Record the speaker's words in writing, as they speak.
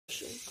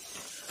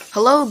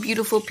Hello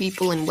beautiful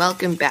people and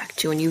welcome back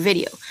to a new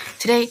video.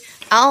 Today,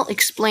 I'll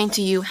explain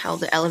to you how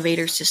the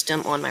elevator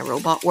system on my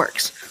robot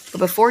works. But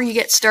before you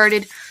get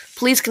started,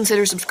 please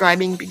consider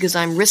subscribing because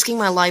I'm risking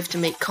my life to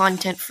make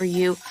content for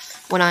you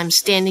when I'm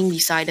standing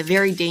beside a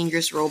very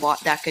dangerous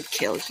robot that could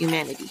kill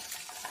humanity.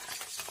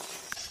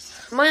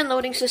 My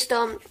unloading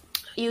system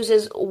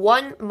uses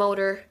one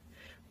motor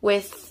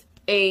with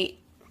a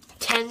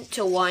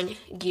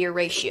 10-to-1 gear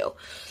ratio.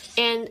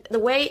 And the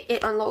way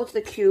it unloads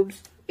the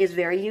cubes is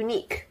very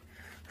unique.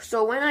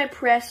 So when I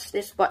press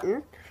this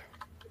button,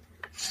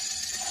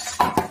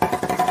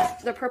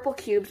 the purple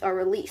cubes are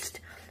released.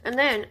 And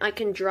then I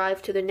can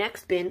drive to the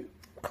next bin,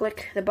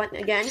 click the button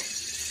again,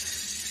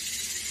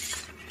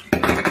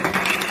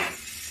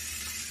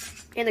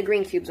 and the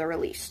green cubes are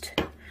released.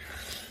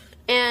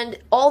 And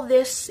all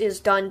this is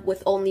done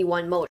with only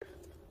one motor.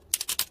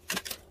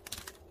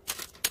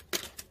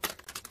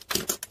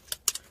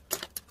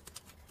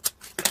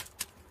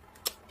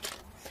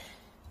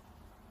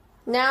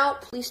 Now,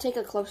 please take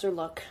a closer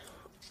look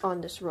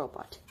on this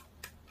robot.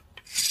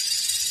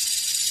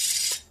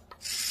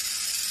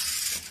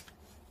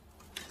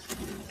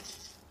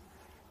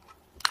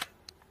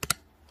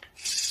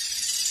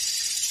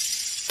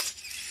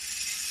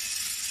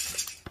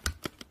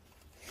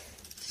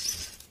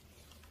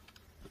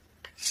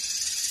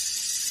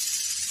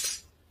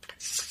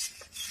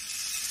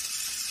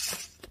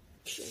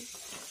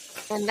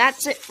 And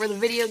that's it for the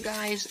video,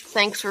 guys.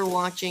 Thanks for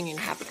watching and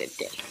have a good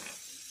day.